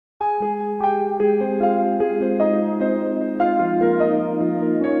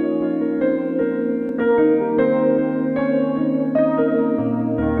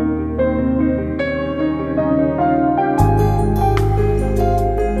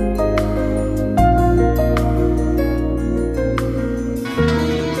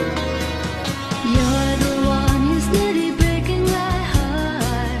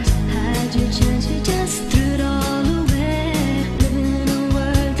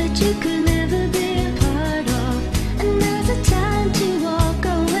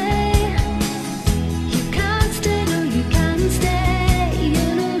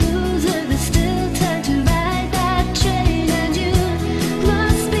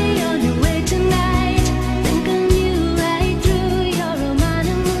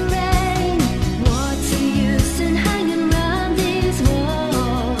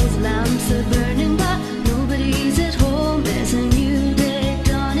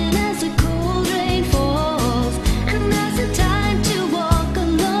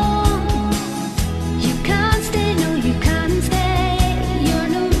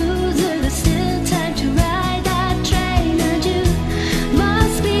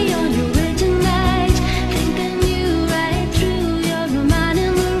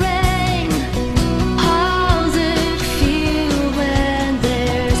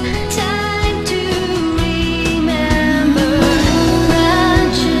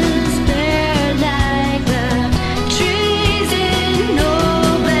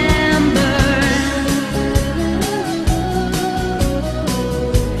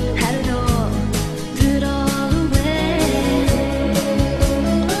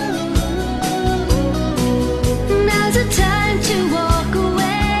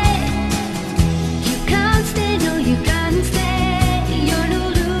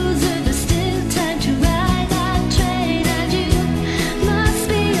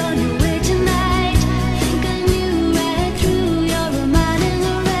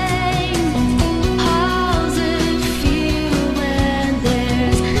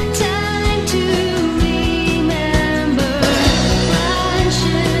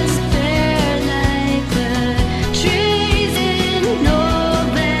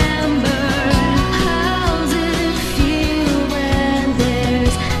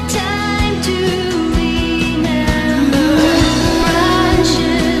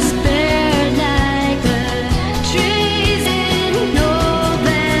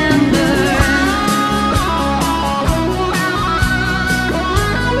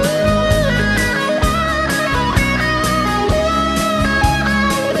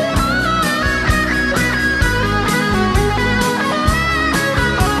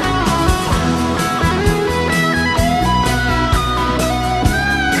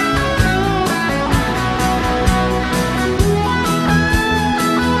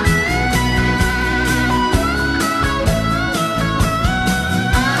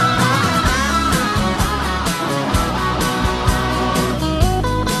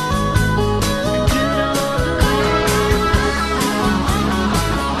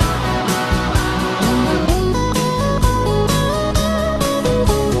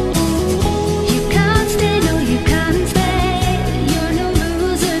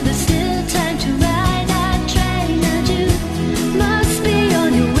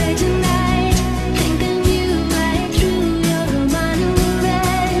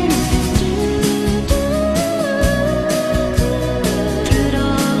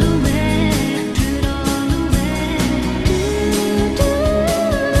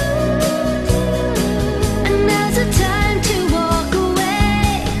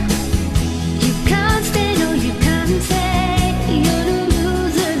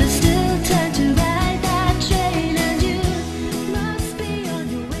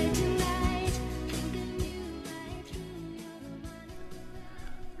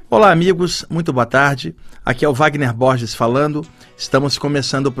Olá amigos, muito boa tarde, aqui é o Wagner Borges falando, estamos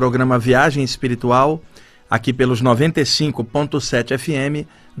começando o programa Viagem Espiritual, aqui pelos 95.7 FM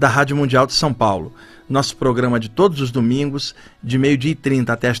da Rádio Mundial de São Paulo. Nosso programa de todos os domingos, de 12h30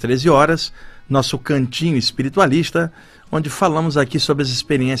 até as 13 horas, nosso cantinho espiritualista, onde falamos aqui sobre as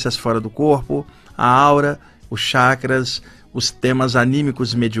experiências fora do corpo, a aura, os chakras, os temas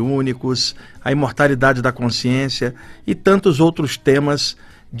anímicos e mediúnicos, a imortalidade da consciência e tantos outros temas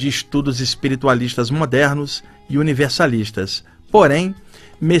de estudos espiritualistas modernos e universalistas. Porém,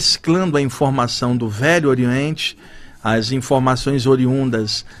 mesclando a informação do Velho Oriente, as informações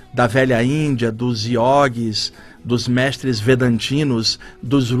oriundas da Velha Índia, dos yogis, dos mestres vedantinos,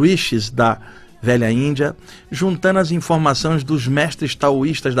 dos rishis da Velha Índia, juntando as informações dos mestres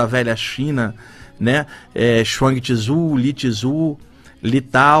taoístas da Velha China, Xuang Tzu, Li Tzu,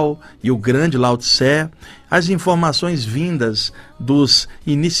 Litao e o grande Lao Tse, as informações vindas dos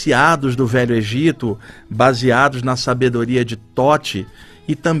iniciados do Velho Egito, baseados na sabedoria de Tote,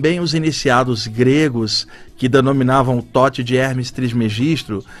 e também os iniciados gregos, que denominavam o Tote de Hermes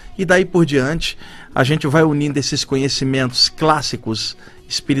Trismegistro, e daí por diante a gente vai unindo esses conhecimentos clássicos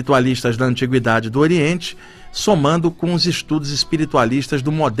espiritualistas da Antiguidade do Oriente, somando com os estudos espiritualistas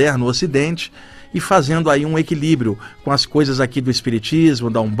do moderno Ocidente, e fazendo aí um equilíbrio com as coisas aqui do Espiritismo,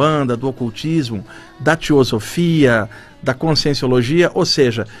 da Umbanda, do Ocultismo, da Teosofia, da Conscienciologia, ou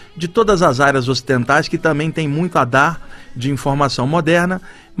seja, de todas as áreas ocidentais que também tem muito a dar de informação moderna,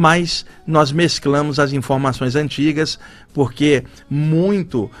 mas nós mesclamos as informações antigas, porque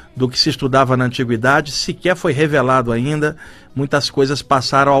muito do que se estudava na Antiguidade sequer foi revelado ainda, muitas coisas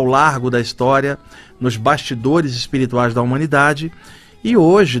passaram ao largo da história, nos bastidores espirituais da humanidade. E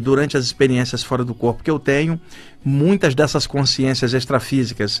hoje, durante as experiências fora do corpo que eu tenho, muitas dessas consciências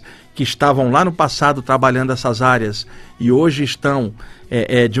extrafísicas que estavam lá no passado trabalhando essas áreas e hoje estão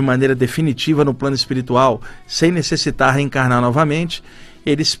de maneira definitiva no plano espiritual, sem necessitar reencarnar novamente,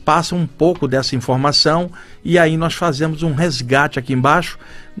 eles passam um pouco dessa informação e aí nós fazemos um resgate aqui embaixo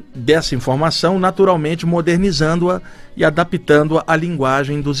dessa informação, naturalmente modernizando-a e adaptando-a à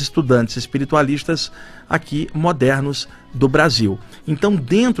linguagem dos estudantes espiritualistas aqui modernos do Brasil. Então,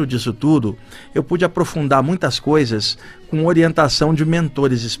 dentro disso tudo, eu pude aprofundar muitas coisas com orientação de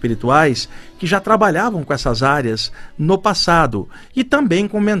mentores espirituais que já trabalhavam com essas áreas no passado e também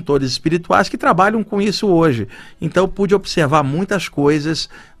com mentores espirituais que trabalham com isso hoje. Então, eu pude observar muitas coisas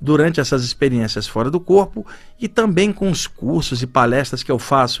durante essas experiências fora do corpo e também com os cursos e palestras que eu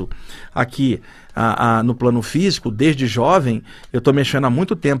faço aqui no plano físico, desde jovem, eu estou mexendo há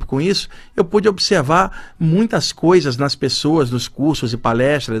muito tempo com isso, eu pude observar muitas coisas nas pessoas, nos cursos e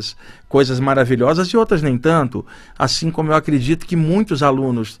palestras, coisas maravilhosas e outras nem tanto, assim como eu acredito que muitos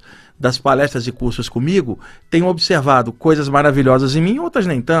alunos das palestras e cursos comigo tenho observado coisas maravilhosas em mim, outras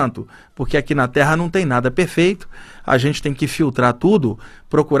nem tanto, porque aqui na Terra não tem nada perfeito, a gente tem que filtrar tudo,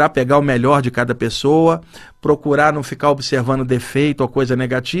 procurar pegar o melhor de cada pessoa, procurar não ficar observando defeito ou coisa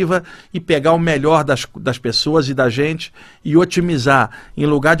negativa e pegar o melhor das pessoas e da gente e otimizar, em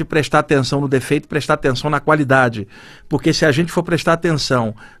lugar de prestar atenção no defeito, prestar atenção na qualidade, porque se a gente for prestar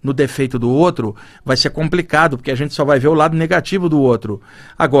atenção no defeito do outro, vai ser complicado, porque a gente só vai ver o lado negativo do outro.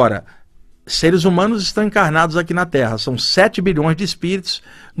 Agora, seres humanos estão encarnados aqui na Terra, são 7 bilhões de espíritos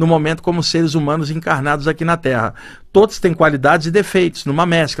no momento como seres humanos encarnados aqui na Terra. Todos têm qualidades e defeitos, numa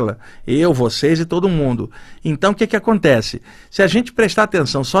mescla, eu, vocês e todo mundo. Então o que acontece? Se a gente prestar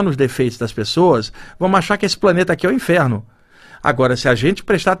atenção só nos defeitos das pessoas, vamos achar que esse planeta aqui é o inferno. Agora, se a gente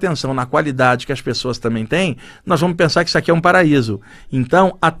prestar atenção na qualidade que as pessoas também têm, nós vamos pensar que isso aqui é um paraíso.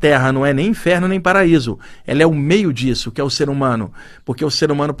 Então, a Terra não é nem inferno nem paraíso. Ela é o meio disso, que é o ser humano. Porque o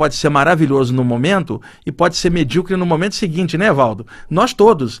ser humano pode ser maravilhoso no momento e pode ser medíocre no momento seguinte, né, Valdo? Nós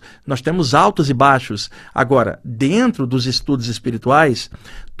todos, nós temos altos e baixos. Agora, dentro dos estudos espirituais,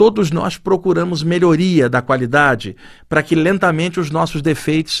 todos nós procuramos melhoria da qualidade para que lentamente os nossos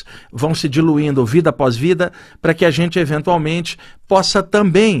defeitos vão se diluindo vida após vida, para que a gente eventualmente possa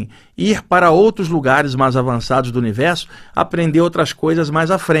também ir para outros lugares mais avançados do universo, aprender outras coisas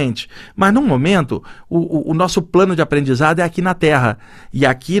mais à frente. Mas no momento, o nosso plano de aprendizado é aqui na Terra. E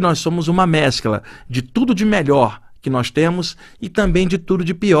aqui nós somos uma mescla de tudo de melhor que nós temos e também de tudo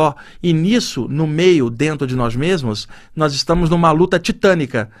de pior. E nisso, no meio, dentro de nós mesmos, nós estamos numa luta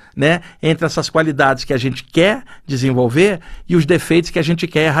titânica, né? Entre essas qualidades que a gente quer desenvolver e os defeitos que a gente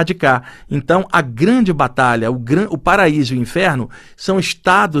quer erradicar. Então, a grande batalha, o paraíso e o inferno são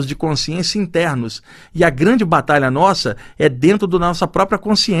estados de consciência internos. E a grande batalha nossa é dentro da nossa própria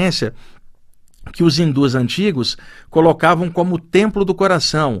consciência, que os hindus antigos colocavam como o templo do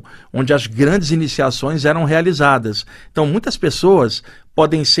coração, onde as grandes iniciações eram realizadas. Então, muitas pessoas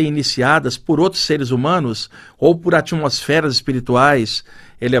podem ser iniciadas por outros seres humanos ou por atmosferas espirituais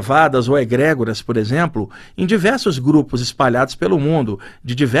elevadas ou egrégoras, por exemplo, em diversos grupos espalhados pelo mundo,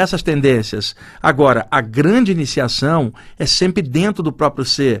 de diversas tendências. Agora, a grande iniciação é sempre dentro do próprio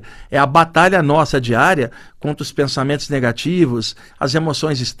ser. É a batalha nossa diária contra os pensamentos negativos, as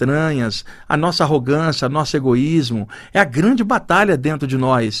emoções estranhas, a nossa arrogância, o nosso egoísmo. É a grande batalha dentro de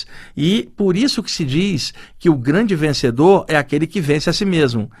nós. E por isso que se diz que o grande vencedor é aquele que vence a si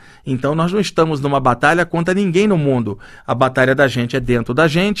mesmo. Então nós não estamos numa batalha contra ninguém no mundo. A batalha da gente é dentro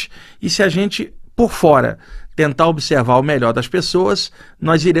da gente, e se a gente, por fora, tentar observar o melhor das pessoas,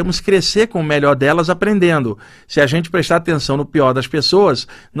 nós iremos crescer com o melhor delas aprendendo. Se a gente prestar atenção no pior das pessoas,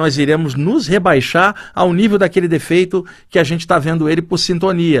 nós iremos nos rebaixar ao nível daquele defeito que a gente está vendo ele por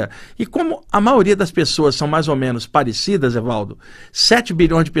sintonia. E como a maioria das pessoas são mais ou menos parecidas, Evaldo, 7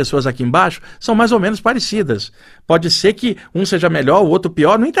 bilhões de pessoas aqui embaixo são mais ou menos parecidas. Pode ser que um seja melhor, o outro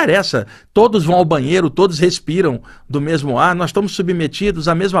pior, não interessa. Todos vão ao banheiro, todos respiram do mesmo ar, nós estamos submetidos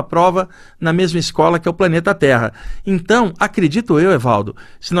à mesma prova na mesma escola que é o planeta Terra. Então, acredito eu, Evaldo,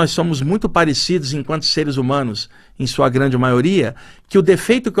 se nós somos muito parecidos enquanto seres humanos, em sua grande maioria, que o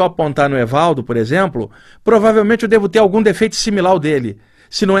defeito que eu apontar no Evaldo, por exemplo, provavelmente eu devo ter algum defeito similar ao dele.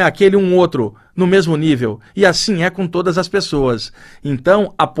 Se não é aquele, um outro, no mesmo nível. E assim é com todas as pessoas.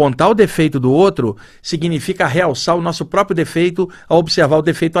 Então, apontar o defeito do outro significa realçar o nosso próprio defeito ao observar o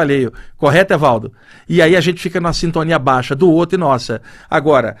defeito alheio. Correto, Evaldo? E aí a gente fica na sintonia baixa do outro e nossa.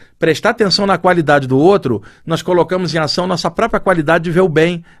 Agora, prestar atenção na qualidade do outro, nós colocamos em ação nossa própria qualidade de ver o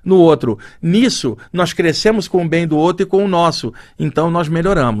bem no outro. Nisso, nós crescemos com o bem do outro e com o nosso. Então, nós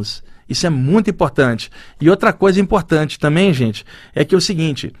melhoramos. Isso é muito importante. E outra coisa importante também, gente, é que é o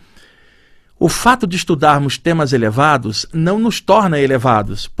seguinte: o fato de estudarmos temas elevados não nos torna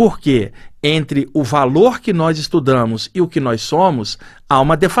elevados. Por quê? Entre o valor que nós estudamos e o que nós somos, há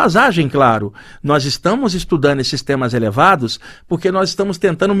uma defasagem, claro. Nós estamos estudando esses temas elevados porque nós estamos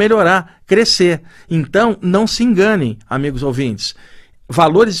tentando melhorar, crescer. Então, não se enganem, amigos ouvintes.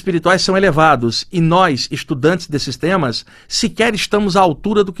 Valores espirituais são elevados e nós, estudantes desses temas, sequer estamos à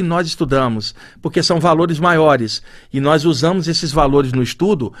altura do que nós estudamos, porque são valores maiores e nós usamos esses valores no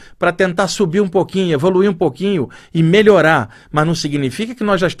estudo para tentar subir um pouquinho, evoluir um pouquinho e melhorar, mas não significa que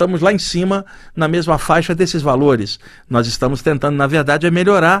nós já estamos lá em cima na mesma faixa desses valores. Nós estamos tentando, na verdade,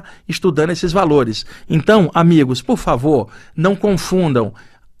 melhorar estudando esses valores. Então, amigos, por favor, não confundam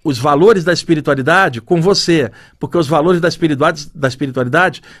os valores da espiritualidade com você, porque os valores da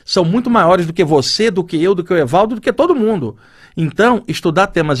espiritualidade são muito maiores do que você, do que eu, do que o Evaldo, do que todo mundo. Então, estudar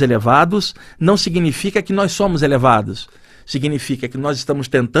temas elevados não significa que nós somos elevados. Significa que nós estamos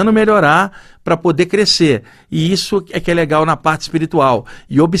tentando melhorar para poder crescer. E isso é que é legal na parte espiritual.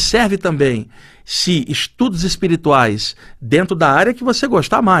 E observe também, se estudos espirituais dentro da área que você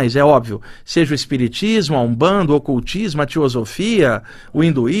gostar mais, é óbvio, seja o espiritismo, a umbanda, o ocultismo, a teosofia, o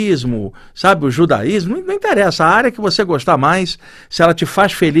hinduísmo, sabe, o judaísmo, não interessa, a área que você gostar mais, se ela te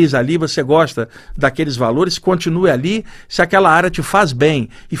faz feliz ali, você gosta daqueles valores, continue ali. Se aquela área te faz bem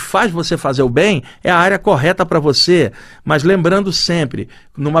e faz você fazer o bem, é a área correta para você. Mas lembrando sempre,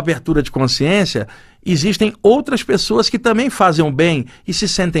 numa abertura de consciência, existem outras pessoas que também fazem o bem e se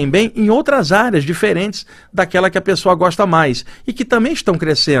sentem bem em outras áreas diferentes daquela que a pessoa gosta mais e que também estão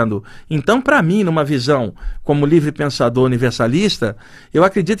crescendo. Então, para mim, numa visão como livre pensador universalista, eu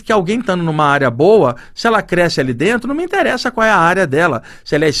acredito que alguém estando numa área boa, se ela cresce ali dentro, não me interessa qual é a área dela,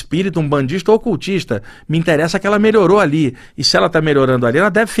 se ela é espírita, umbandista ou ocultista, me interessa que ela melhorou ali, e se ela está melhorando ali, ela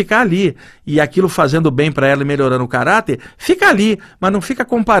deve ficar ali, e aquilo fazendo bem para ela e melhorando o caráter, fica ali, mas não fica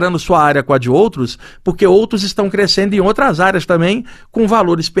comparando sua área com a de outros, porque outros estão crescendo em outras áreas também, com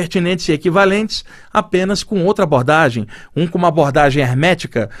valores pertinentes e equivalentes, apenas com outra abordagem. Um com uma abordagem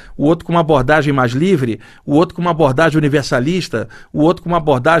hermética, o outro com uma abordagem mais livre, o outro com uma abordagem universalista, o outro com uma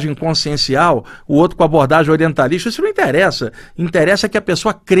abordagem consciencial, o outro com abordagem orientalista. Isso não interessa. Interessa que a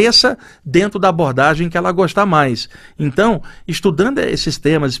pessoa cresça dentro da abordagem que ela gostar mais. Então, estudando esses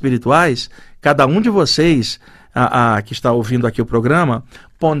temas espirituais, cada um de vocês que está ouvindo aqui o programa,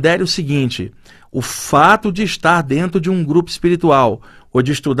 pondere o seguinte: o fato de estar dentro de um grupo espiritual ou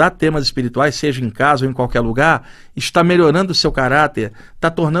de estudar temas espirituais, seja em casa ou em qualquer lugar, está melhorando o seu caráter,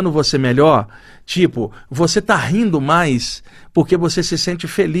 está tornando você melhor. Tipo, você está rindo mais porque você se sente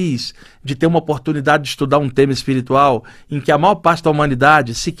feliz de ter uma oportunidade de estudar um tema espiritual em que a maior parte da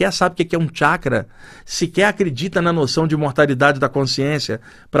humanidade sequer sabe o que é um chakra, sequer acredita na noção de imortalidade da consciência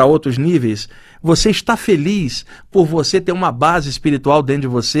para outros níveis. Você está feliz por você ter uma base espiritual dentro de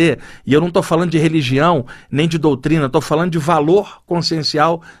você, e eu não estou falando de religião, nem de doutrina, estou falando de valor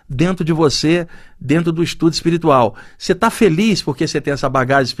consciencial dentro de você, dentro do estudo espiritual. Você está feliz porque você tem essa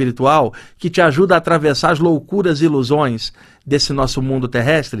bagagem espiritual que te ajuda a atravessar as loucuras e ilusões desse nosso mundo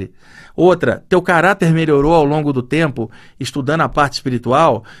terrestre? Outra, teu caráter melhorou ao longo do tempo, estudando a parte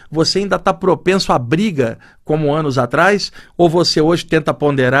espiritual, você ainda está propenso à briga como anos atrás, ou você hoje tenta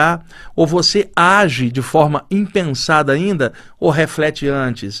ponderar, ou você age de forma impensada ainda, ou reflete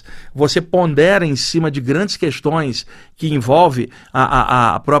antes. Você pondera em cima de grandes questões que envolvem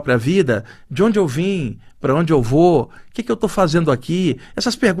a própria vida, de onde eu vim, para onde eu vou, o que eu estou fazendo aqui?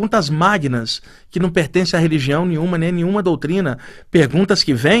 Essas perguntas magnas que não pertencem a religião nenhuma, nem nenhuma doutrina. Perguntas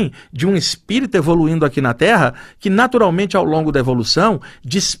que vêm de um espírito evoluindo aqui na Terra, que naturalmente ao longo da evolução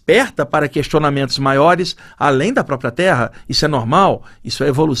desperta para questionamentos maiores além da própria Terra. Isso é normal, isso é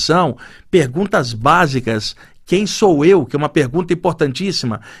evolução. Perguntas básicas. Quem sou eu? Que é uma pergunta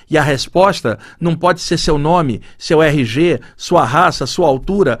importantíssima. E a resposta não pode ser seu nome, seu RG, sua raça, sua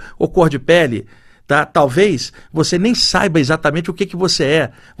altura ou cor de pele. Tá? Talvez você nem saiba exatamente o que você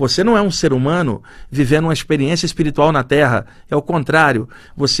é. Você não é um ser humano vivendo uma experiência espiritual na Terra. É o contrário.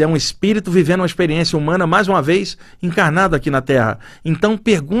 Você é um espírito vivendo uma experiência humana, mais uma vez, encarnado aqui na Terra. Então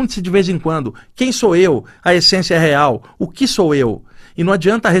pergunte-se de vez em quando, quem sou eu? A essência é real. O que sou eu? E não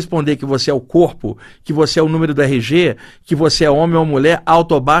adianta responder que você é o corpo, que você é o número do RG, que você é homem ou mulher,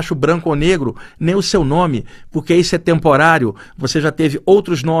 alto ou baixo, branco ou negro, nem o seu nome, porque isso é temporário. Você já teve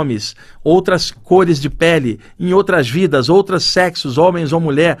outros nomes, outras cores de pele, em outras vidas, outros sexos, homens ou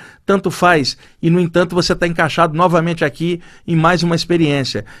mulher, tanto faz. E, no entanto, você está encaixado novamente aqui em mais uma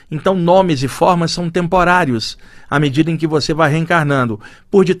experiência. Então, nomes e formas são temporários, à medida em que você vai reencarnando.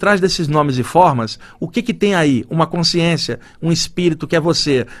 Por detrás desses nomes e formas, o que tem aí? Uma consciência, um espírito que é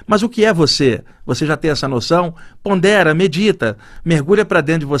você. Mas o que é você? Você já tem essa noção? Pondera, medita, mergulha para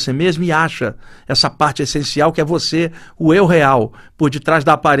dentro de você mesmo e acha essa parte essencial que é você, o eu real, por detrás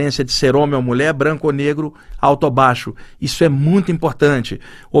da aparência de ser homem ou mulher, branco ou negro, alto ou baixo. Isso é muito importante.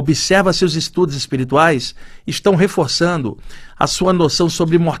 Observa se os estudos espirituais estão reforçando a sua noção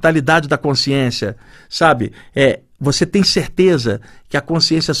sobre imortalidade da consciência. Sabe, você tem certeza que a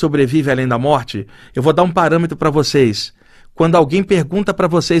consciência sobrevive além da morte? Eu vou dar um parâmetro para vocês. Quando alguém pergunta para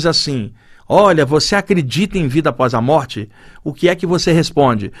vocês assim, olha, você acredita em vida após a morte? O que é que você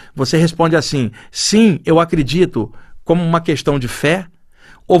responde? Você responde assim, sim, eu acredito, como uma questão de fé?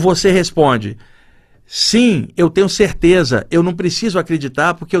 Ou você responde, sim, eu tenho certeza, eu não preciso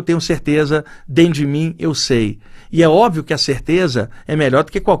acreditar porque eu tenho certeza, dentro de mim eu sei. E é óbvio que a certeza é melhor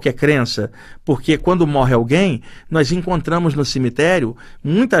do que qualquer crença, porque quando morre alguém, nós encontramos no cemitério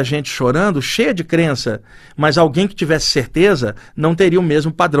muita gente chorando, cheia de crença, mas alguém que tivesse certeza não teria o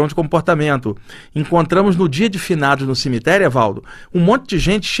mesmo padrão de comportamento. Encontramos no dia de finados no cemitério, Evaldo, um monte de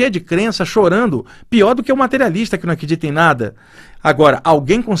gente cheia de crença, chorando, pior do que o materialista que não acredita em nada. Agora,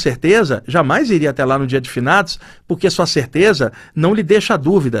 alguém com certeza jamais iria até lá no dia de finados, porque sua certeza não lhe deixa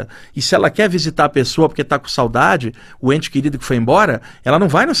dúvida. E se ela quer visitar a pessoa porque está com saudade, o ente querido que foi embora, ela não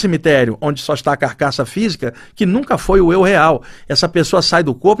vai no cemitério, onde só está a carcaça física, que nunca foi o eu real. Essa pessoa sai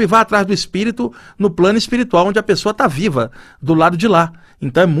do corpo e vai atrás do espírito no plano espiritual, onde a pessoa está viva, do lado de lá.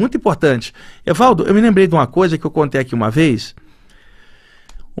 Então é muito importante. Evaldo, eu me lembrei de uma coisa que eu contei aqui uma vez.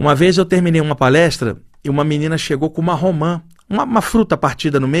 Uma vez eu terminei uma palestra e uma menina chegou com uma romã, uma fruta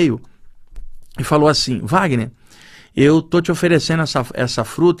partida no meio, e falou assim, Wagner, eu estou te oferecendo essa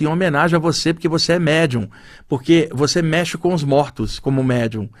fruta em homenagem a você, porque você é médium, porque você mexe com os mortos como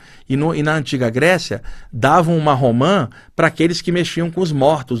médium. E na antiga Grécia, davam uma romã para aqueles que mexiam com os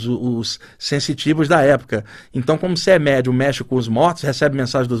mortos, os sensitivos da época. Então, como você é médium, mexe com os mortos, recebe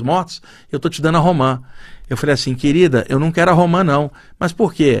mensagem dos mortos, eu estou te dando a romã. Eu falei assim, querida, eu não quero a romã não. Mas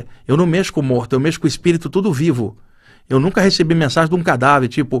por quê? Eu não mexo com o morto, eu mexo com o espírito tudo vivo. Eu nunca recebi mensagem de um cadáver,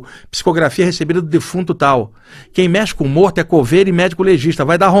 tipo, psicografia recebida do defunto tal. Quem mexe com morto é coveiro e médico legista,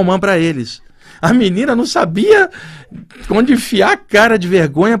 vai dar romã para eles. A menina não sabia onde enfiar a cara de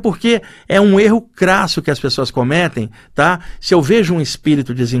vergonha, porque é um erro crasso que as pessoas cometem, tá? Se eu vejo um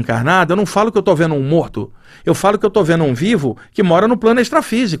espírito desencarnado, eu não falo que eu estou vendo um morto. Eu falo que eu estou vendo um vivo que mora no plano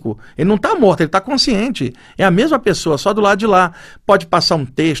extrafísico. Ele não está morto, ele está consciente. É a mesma pessoa, só do lado de lá. Pode passar um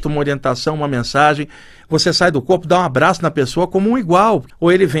texto, uma orientação, uma mensagem. Você sai do corpo, dá um abraço na pessoa como um igual.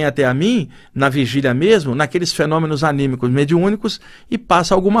 Ou ele vem até a mim, na vigília mesmo, naqueles fenômenos anímicos mediúnicos, e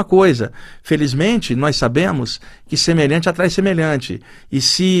passa alguma coisa. Felizmente, nós sabemos que semelhante atrai semelhante. E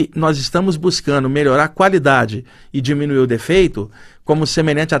se nós estamos buscando melhorar a qualidade e diminuir o defeito, como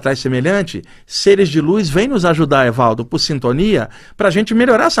semelhante atrai semelhante, seres de luz vêm nos ajudar, Evaldo, por sintonia, para a gente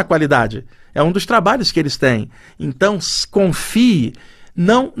melhorar essa qualidade. É um dos trabalhos que eles têm. Então, confie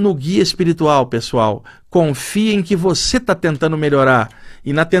não no guia espiritual, pessoal. Confie em que você está tentando melhorar.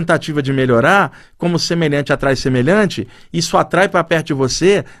 E na tentativa de melhorar, como semelhante atrai semelhante, isso atrai para perto de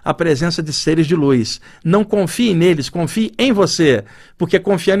você a presença de seres de luz. Não confie neles, confie em você. Porque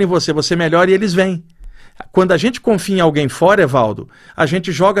confiando em você, você melhora e eles vêm. Quando a gente confia em alguém fora, Evaldo, a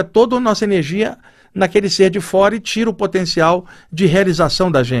gente joga toda a nossa energia naquele ser de fora e tira o potencial de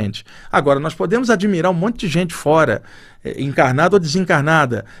realização da gente. Agora, nós podemos admirar um monte de gente fora, encarnada ou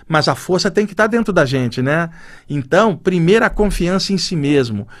desencarnada, mas a força tem que estar dentro da gente, né? Então, primeiro a confiança em si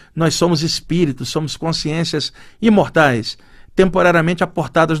mesmo. Nós somos espíritos, somos consciências imortais, temporariamente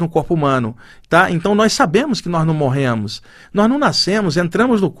aportadas no corpo humano, tá? Então nós sabemos que nós não morremos, nós não nascemos,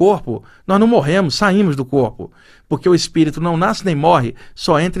 entramos no corpo, nós não morremos, saímos do corpo, porque o espírito não nasce nem morre,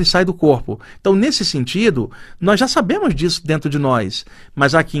 só entra e sai do corpo. Então nesse sentido, nós já sabemos disso dentro de nós,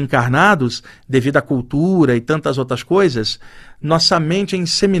 mas aqui encarnados, devido à cultura e tantas outras coisas, nossa mente é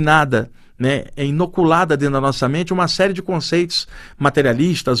inseminada, né, é inoculada dentro da nossa mente uma série de conceitos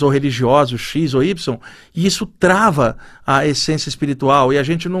materialistas ou religiosos, X ou Y, e isso trava a essência espiritual, e a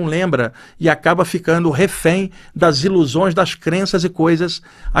gente não lembra e acaba ficando refém das ilusões, das crenças e coisas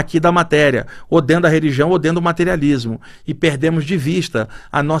aqui da matéria, ou dentro da religião, ou dentro do materialismo, e perdemos de vista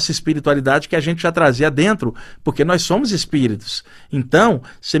a nossa espiritualidade que a gente já trazia dentro, porque nós somos espíritos. Então,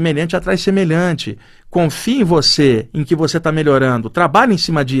 semelhante atrai semelhante. Confie em você, em que você está melhorando. Trabalhe em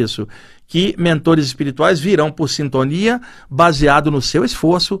cima disso, que mentores espirituais virão por sintonia, baseado no seu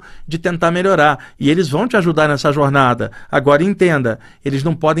esforço de tentar melhorar. E eles vão te ajudar nessa jornada. Agora entenda, eles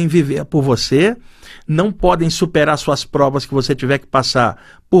não podem viver por você, não podem superar suas provas que você tiver que passar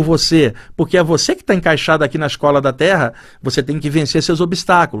por você, porque é você que está encaixado aqui na escola da Terra, você tem que vencer seus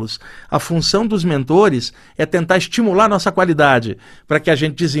obstáculos. A função dos mentores é tentar estimular nossa qualidade, para que a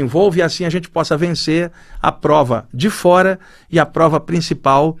gente desenvolva e assim a gente possa vencer a prova de fora e a prova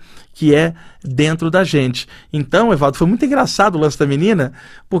principal, que é dentro da gente. Então, Evaldo, foi muito engraçado o lance da menina,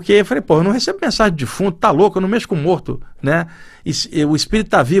 porque eu falei, pô, eu não recebo mensagem de defunto, tá louco, eu não mexo com morto, né? E o espírito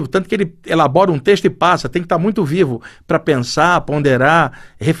está vivo, tanto que ele elabora um texto e passa, tem que estar muito vivo para pensar, ponderar,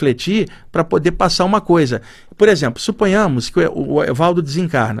 refletir, para poder passar uma coisa. Por exemplo, suponhamos que o Evaldo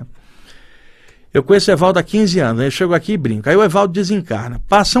desencarna. Eu conheço o Evaldo há 15 anos, eu chego aqui e brinco. Aí o Evaldo desencarna,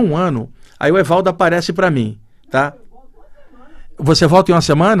 passa um ano, aí o Evaldo aparece para mim, tá? Você volta em uma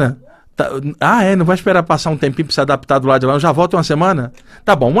semana? Não vai esperar passar um tempinho para se adaptar do lado de lá, eu já volto em uma semana?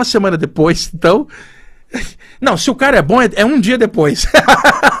 Tá bom, uma semana depois, então... Não, se o cara é bom, é um dia depois.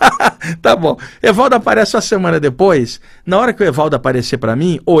 Tá bom. Evaldo aparece uma semana depois. Na hora que o Evaldo aparecer para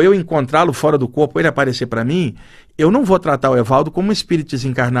mim, ou eu encontrá-lo fora do corpo, ele aparecer para mim, eu não vou tratar o Evaldo como um espírito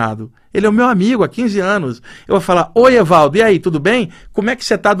desencarnado. Ele é o meu amigo há 15 anos. Eu vou falar, oi Evaldo, e aí, tudo bem? Como é que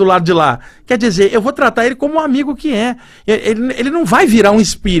você está do lado de lá? Quer dizer, eu vou tratar ele como um amigo que é. Ele não vai virar um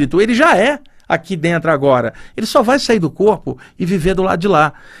espírito, ele já é aqui dentro agora. Ele só vai sair do corpo e viver do lado de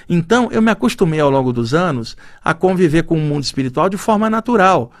lá. Então, eu me acostumei ao longo dos anos a conviver com o mundo espiritual de forma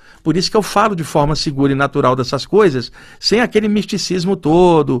natural. Por isso que eu falo de forma segura e natural dessas coisas, sem aquele misticismo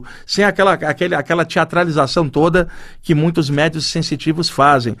todo, sem aquela teatralização toda que muitos médiuns sensitivos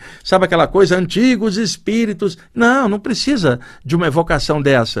fazem. Sabe aquela coisa, antigos espíritos? Não precisa de uma evocação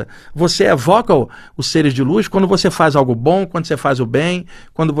dessa. Você evoca os seres de luz quando você faz algo bom, quando você faz o bem,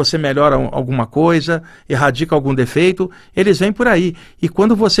 quando você melhora alguma coisa, erradica algum defeito, eles vêm por aí. E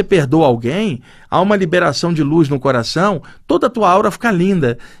quando você perdoa alguém, há uma liberação de luz no coração, toda a tua aura fica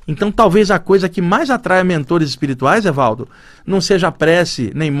linda. Então talvez a coisa que mais atrai mentores espirituais, Evaldo, não seja a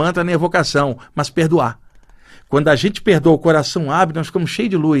prece, nem mantra, nem evocação, mas perdoar. Quando a gente perdoa, o coração abre, nós ficamos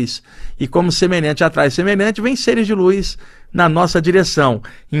cheios de luz. E como semelhante atrai semelhante, vem seres de luz na nossa direção.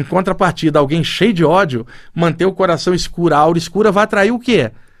 Em contrapartida, alguém cheio de ódio, manter o coração escuro, a aura escura, vai atrair o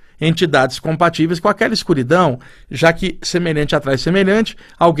quê? Entidades compatíveis com aquela escuridão, já que semelhante atrai semelhante,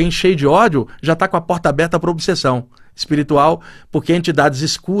 alguém cheio de ódio já está com a porta aberta para obsessão espiritual, porque entidades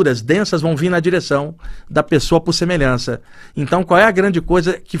escuras, densas, vão vir na direção da pessoa por semelhança. Então, qual é a grande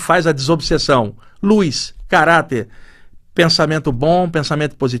coisa que faz a desobsessão? Luz, caráter, pensamento bom,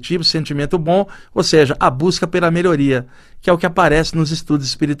 pensamento positivo, sentimento bom, ou seja, a busca pela melhoria, que é o que aparece nos estudos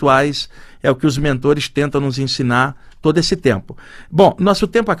espirituais, é o que os mentores tentam nos ensinar todo esse tempo. Bom, nosso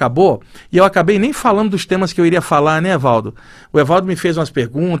tempo acabou e eu acabei nem falando dos temas que eu iria falar, né, Evaldo? O Evaldo me fez umas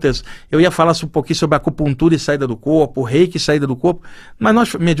perguntas, eu ia falar um pouquinho sobre acupuntura e saída do corpo, reiki e saída do corpo,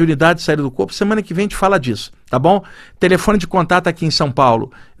 mas mediunidade e saída do corpo, semana que vem a gente fala disso, tá bom? Telefone de contato aqui em São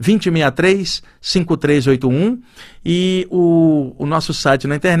Paulo, 2063-5381 e o nosso site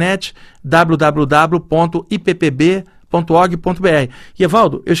na internet, www.ippb.org.br. E,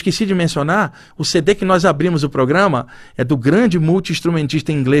 Evaldo, eu esqueci de mencionar, o CD que nós abrimos o programa é do grande multiinstrumentista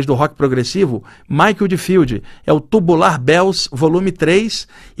inglês do rock progressivo, Mike Oldfield. É o Tubular Bells, volume 3,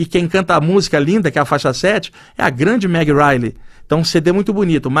 e quem canta a música linda, que é a faixa 7, é a grande Meg Riley. Então, um CD muito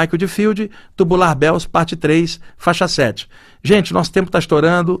bonito, Mike Oldfield, Tubular Bells, parte 3, faixa 7. Gente, nosso tempo está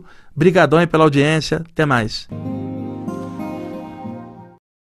estourando. Brigadão aí pela audiência. Até mais.